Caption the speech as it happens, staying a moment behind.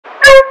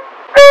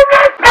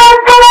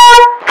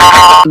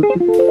I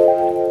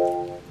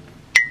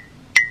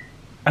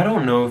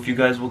don't know if you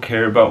guys will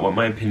care about what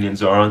my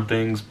opinions are on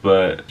things,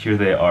 but here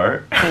they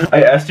are.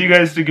 I asked you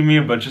guys to give me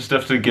a bunch of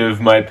stuff to give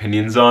my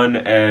opinions on,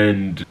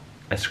 and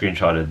I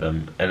screenshotted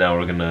them, and now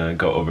we're gonna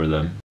go over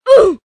them.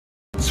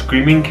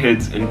 Screaming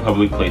kids in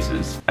public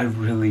places. I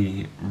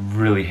really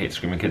hate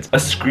screaming kids. A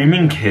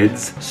screaming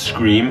kid's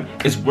scream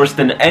is worse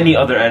than any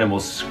other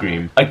animal's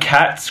scream. A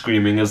cat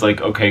screaming is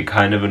like, okay,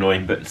 kind of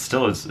annoying, but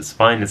still it's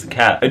fine, it's a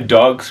cat. A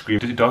dog scream.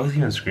 Do dogs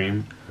even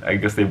scream? I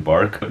guess they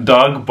bark.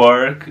 Dog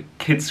bark,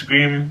 kids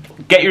scream.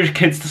 Get your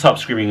kids to stop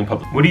screaming in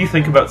public. What do you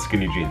think about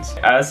skinny jeans?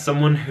 As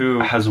someone who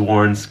has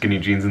worn skinny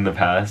jeans in the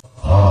past,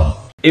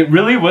 it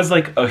really was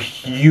like a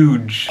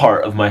huge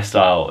part of my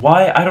style.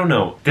 Why? I don't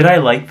know. Did I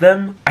like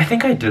them? I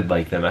think I did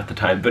like them at the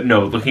time, but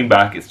no, looking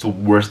back, it's the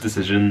worst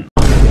decision.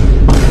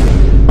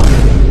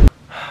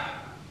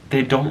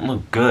 They don't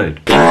look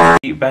good.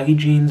 Baggy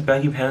jeans,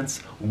 baggy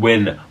pants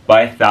win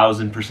by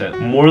 1000%.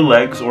 More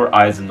legs or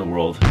eyes in the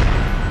world.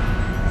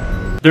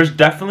 There's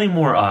definitely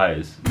more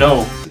eyes.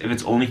 No, if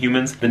it's only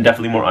humans, then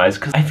definitely more eyes,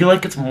 because I feel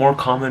like it's more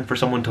common for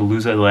someone to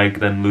lose a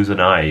leg than lose an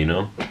eye, you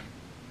know?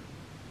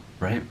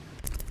 Right?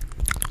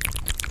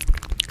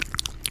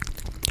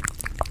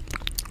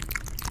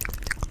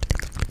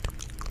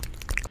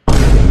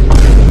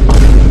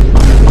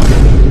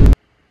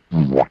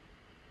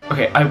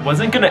 Okay, I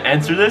wasn't gonna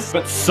answer this,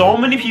 but so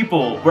many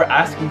people were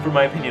asking for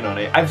my opinion on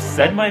it. I've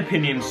said my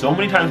opinion so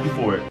many times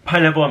before.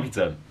 Pineapple on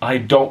pizza. I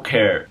don't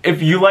care.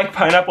 If you like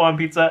pineapple on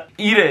pizza,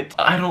 eat it.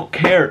 I don't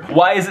care.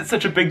 Why is it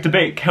such a big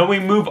debate? Can we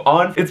move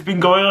on? It's been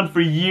going on for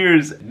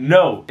years.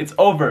 No, it's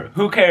over.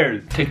 Who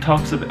cares?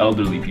 TikToks of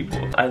elderly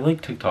people. I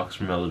like TikToks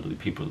from elderly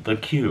people. They're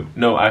cute.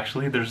 No,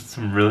 actually, there's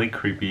some really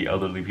creepy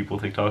elderly people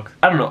TikToks.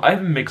 I don't know. I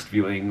have mixed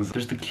feelings.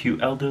 There's the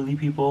cute elderly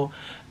people,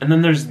 and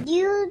then there's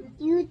You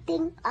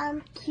think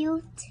I'm cute?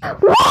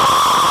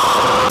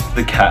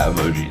 the cat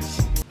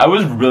emojis. I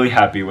was really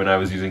happy when I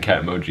was using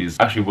cat emojis.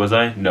 Actually, was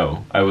I?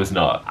 No, I was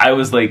not. I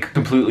was like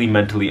completely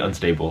mentally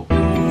unstable.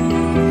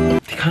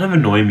 They kind of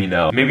annoy me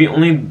now. Maybe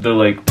only the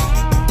like,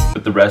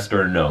 but the rest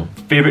are no.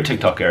 Favorite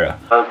TikTok era?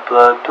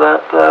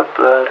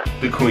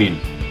 The Queen.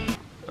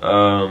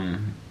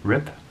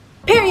 Rip?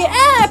 Period.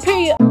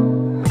 Period.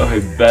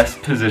 Okay,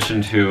 best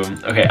position to.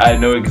 Okay, I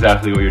know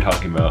exactly what you're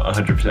talking about.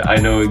 100%. I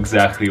know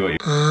exactly what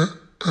you're.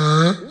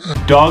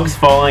 Dogs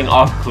falling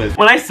off cliffs.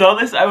 When I saw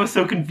this, I was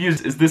so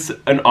confused. Is this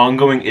an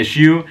ongoing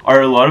issue?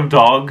 Are a lot of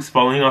dogs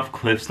falling off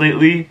cliffs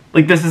lately?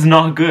 Like, this is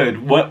not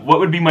good. What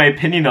would be my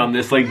opinion on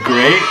this? Like,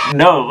 great?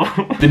 No.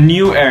 The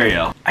new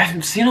Ariel.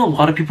 I've seen a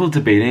lot of people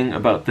debating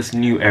about this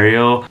new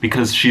Ariel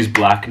because she's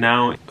black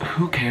now.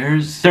 Who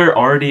cares? There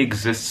already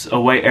exists a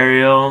white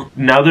Ariel.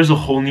 Now there's a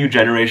whole new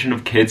generation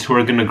of kids who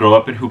are gonna grow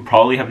up and who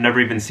probably have never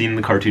even seen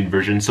the cartoon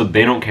version, so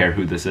they don't care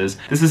who this is.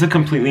 This is a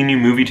completely new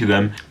movie to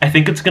them. I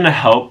think it's gonna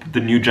help the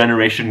new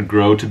generation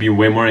grow to be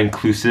way more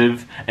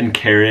inclusive and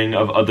caring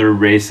of other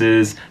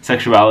races,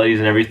 sexualities,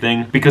 and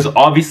everything, because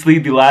obviously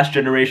the last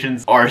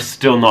generations are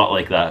still not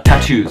like that.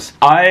 Tattoos.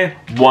 I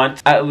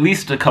want at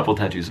least a couple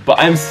tattoos, but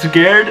I'm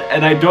scared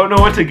and I don't know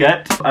what to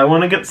get. I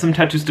want to get some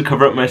tattoos to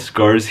cover up my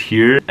scars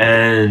here,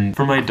 and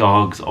for my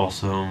dogs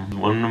also.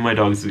 One of my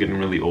dogs is getting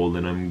really old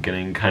and I'm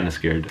getting kind of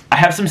scared. I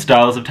have some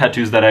styles of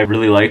tattoos that I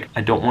really like.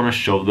 I don't want to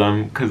show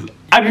them because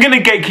I'm gonna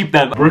gatekeep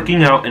them.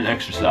 Working out and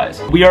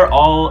exercise. We are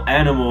all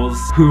animals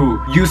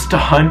who used to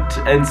hunt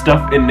and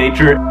stuff in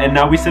nature, and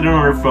now we sit on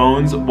our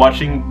phones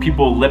watching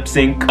people lip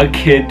sync a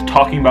kid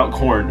talking about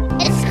corn.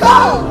 It's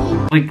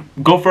cold. Like,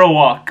 go for a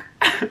walk.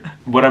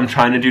 What I'm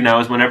trying to do now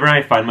is whenever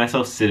I find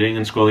myself sitting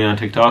and scrolling on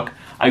TikTok,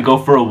 I go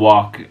for a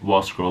walk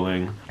while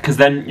scrolling. Because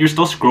then you're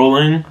still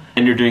scrolling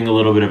and you're doing a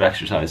little bit of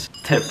exercise.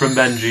 Tip from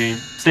Benji,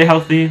 stay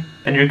healthy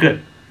and you're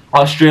good.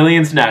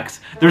 Australian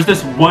snacks. There's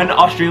this one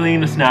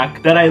Australian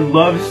snack that I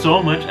love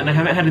so much and I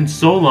haven't had in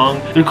so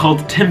long. They're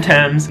called Tim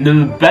Tams and they're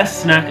the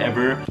best snack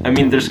ever. I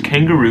mean, there's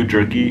kangaroo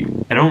jerky.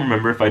 I don't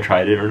remember if I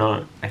tried it or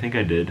not. I think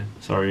I did.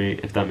 Sorry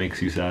if that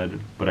makes you sad,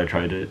 but I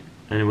tried it.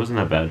 And it wasn't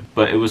that bad.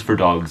 But it was for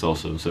dogs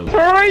also, so.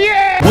 Oh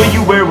yeah! Will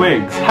you wear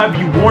wigs? Have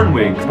you worn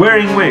wigs?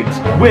 Wearing wigs?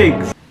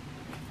 Wigs!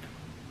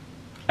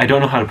 I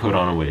don't know how to put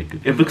on a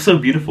wig. It looks so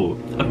beautiful.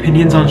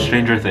 Opinions on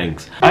Stranger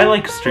Things. I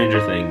like Stranger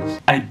Things.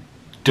 I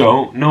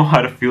don't know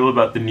how to feel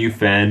about the new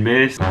fan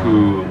base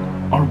who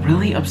are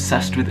really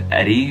obsessed with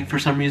Eddie for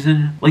some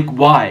reason. Like,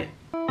 why?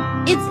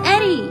 It's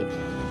Eddie.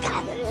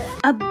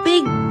 A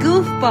big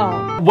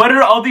goofball. What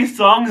are all these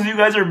songs you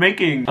guys are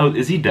making? Oh,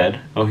 is he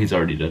dead? Oh, he's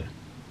already dead.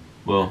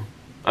 Well,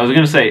 I was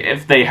gonna say,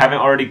 if they haven't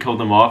already killed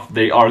him off,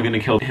 they are gonna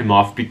kill him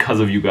off because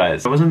of you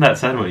guys. I wasn't that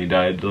sad when he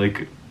died.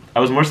 Like,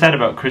 I was more sad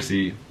about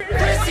Chrissy.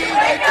 Chrissy,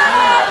 wake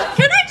up!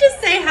 Can I just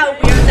say how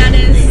weird that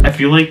is? I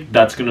feel like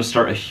that's gonna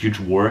start a huge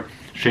war.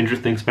 Stranger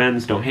Things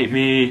fans, don't hate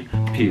me.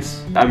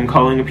 Peace. I'm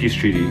calling a peace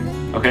treaty,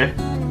 okay?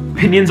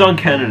 Opinions on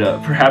Canada.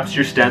 Perhaps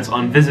your stance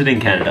on visiting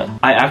Canada.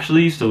 I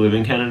actually used to live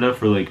in Canada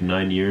for like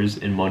 9 years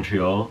in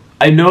Montreal.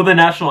 I know the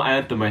national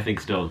anthem, I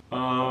think, still.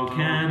 Oh,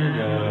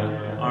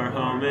 Canada, our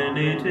home and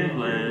native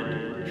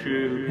land.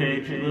 true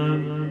patriot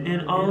love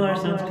in all our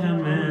sons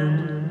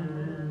command.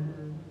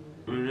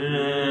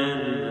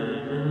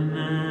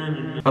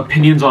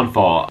 Opinions on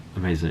fall.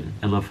 Amazing.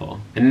 I love fall.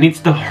 It needs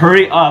to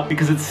hurry up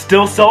because it's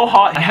still so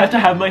hot. I had to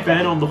have my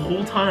fan on the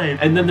whole time.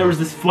 And then there was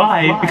this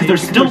fly because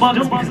there's still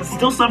bugs because it's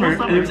still summer.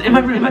 And it was in my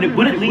room and it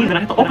wouldn't leave and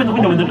I had to open the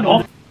window and then it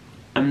all...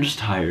 I'm just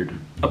tired.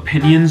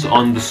 Opinions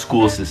on the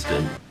school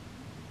system.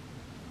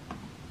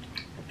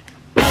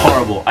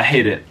 Horrible. I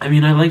hate it. I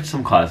mean, I liked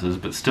some classes,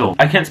 but still,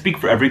 I can't speak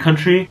for every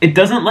country. It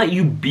doesn't let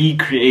you be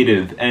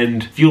creative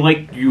and feel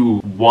like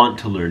you want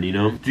to learn, you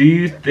know? Do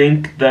you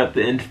think that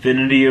the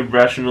infinity of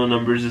rational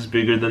numbers is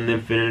bigger than the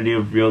infinity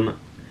of real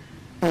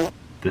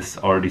This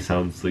already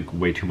sounds like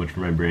way too much for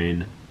my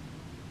brain.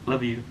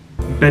 Love you.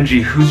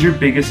 Benji, who's your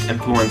biggest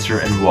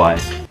influencer and why?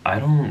 I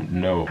don't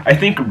know. I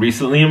think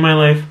recently in my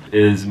life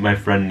is my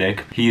friend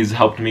Nick. He's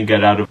helped me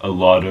get out of a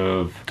lot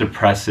of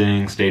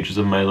depressing stages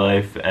of my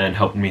life and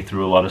helped me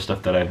through a lot of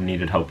stuff that I've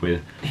needed help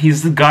with.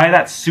 He's the guy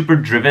that's super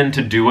driven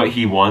to do what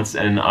he wants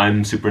and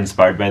I'm super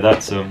inspired by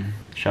that, so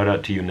shout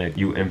out to you, Nick.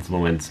 You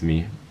influence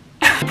me.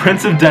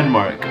 Prince of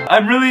Denmark.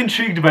 I'm really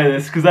intrigued by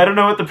this because I don't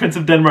know what the Prince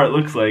of Denmark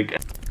looks like.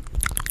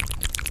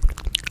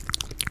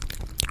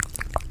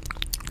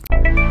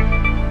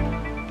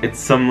 It's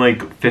some like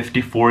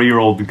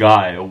 54-year-old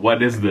guy.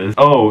 What is this?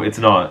 Oh, it's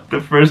not. The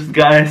first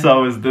guy I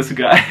saw was this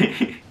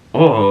guy.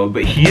 Oh,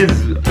 but he is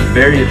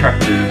very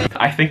attractive.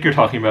 I think you're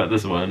talking about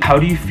this one. How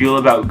do you feel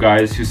about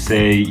guys who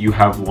say you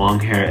have long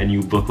hair and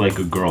you look like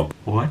a girl?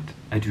 What?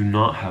 I do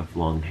not have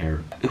long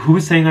hair. Who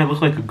is saying I look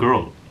like a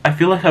girl? I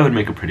feel like I would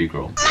make a pretty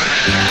girl.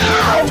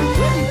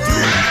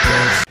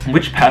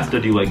 Which pasta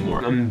do you like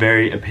more? I'm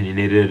very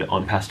opinionated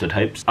on pasta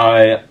types.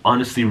 I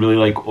honestly really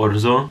like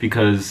orzo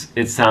because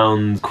it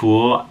sounds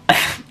cool.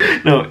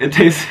 No, it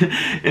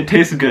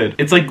tastes good.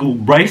 It's like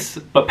rice,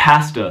 but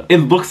pasta. It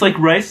looks like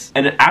rice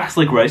and it acts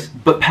like rice,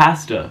 but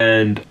pasta.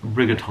 And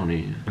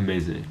rigatoni,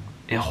 amazing.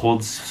 It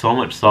holds so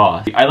much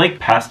sauce. I like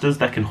pastas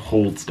that can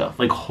hold stuff,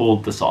 like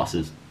hold the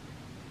sauces.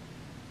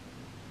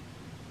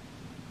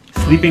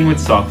 Sleeping with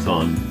socks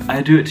on.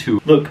 I do it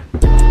too. Look.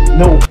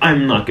 No,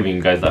 I'm not giving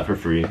you guys that for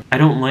free. I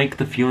don't like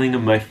the feeling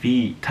of my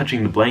feet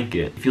touching the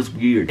blanket. It feels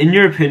weird. In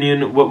your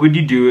opinion, what would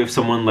you do if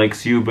someone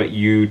likes you but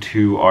you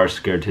two are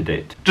scared to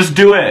date? Just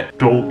do it!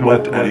 Don't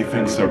let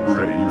anything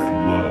separate you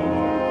from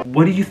love.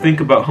 What do you think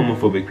about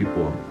homophobic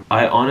people?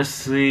 I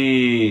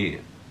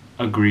honestly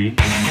agree.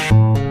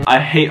 I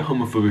hate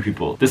homophobic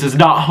people. This is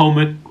not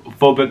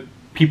homophobic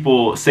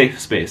people safe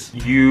space.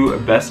 You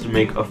best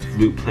make a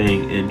flute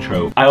playing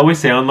intro. I always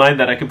say online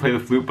that I can play the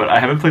flute, but I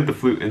haven't played the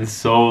flute in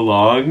so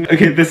long.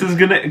 Okay, this is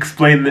gonna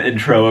explain the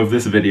intro of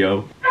this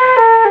video.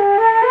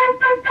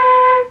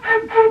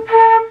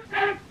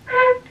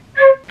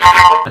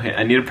 Okay,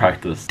 I need to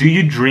practice. Do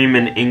you dream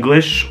in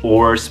English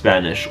or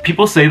Spanish?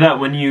 People say that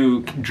when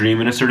you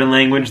dream in a certain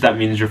language, that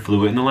means you're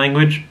fluent in the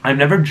language. I've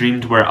never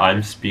dreamed where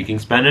I'm speaking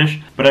Spanish,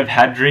 but I've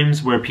had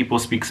dreams where people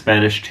speak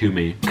Spanish to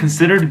me.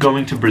 Considered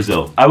going to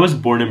Brazil. I was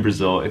born in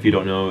Brazil, if you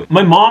don't know.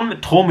 My mom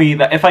told me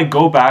that if I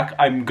go back,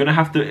 I'm gonna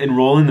have to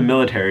enroll in the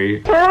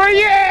military. Oh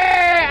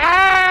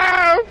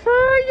yeah!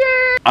 Oh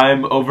yeah!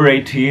 I'm over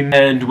 18,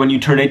 and when you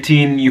turn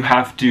 18, you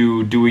have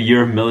to do a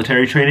year of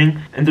military training,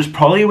 and there's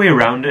probably a way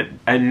around it.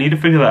 I need to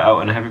figure that out,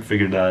 and I haven't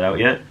figured that out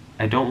yet.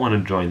 I don't want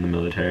to join the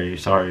military.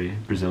 Sorry,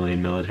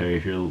 Brazilian military,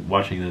 if you're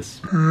watching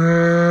this.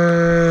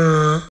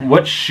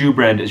 What shoe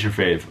brand is your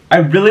fave? I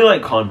really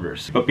like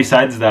Converse, but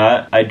besides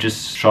that, I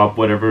just shop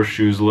whatever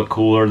shoes look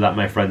cool or that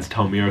my friends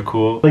tell me are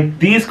cool. Like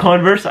these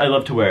Converse, I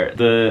love to wear.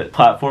 The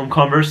platform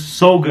Converse,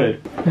 so good.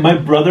 My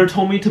brother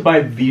told me to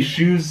buy these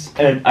shoes,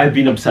 and I've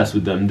been obsessed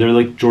with them. They're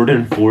like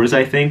Jordan 4s,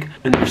 I think,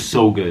 and they're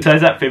so good.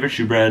 Besides that, favorite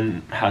shoe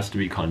brand has to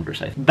be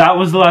Converse, I think. That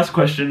was the last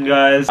question,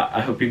 guys.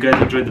 I hope you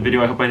guys enjoyed the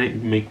video. I hope I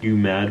didn't make you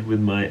mad with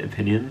my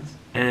opinions,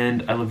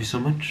 and I love you so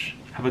much.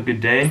 Have a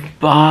good day.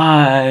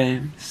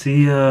 Bye.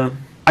 See ya.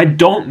 I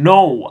don't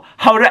know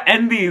how to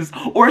end these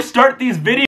or start these videos.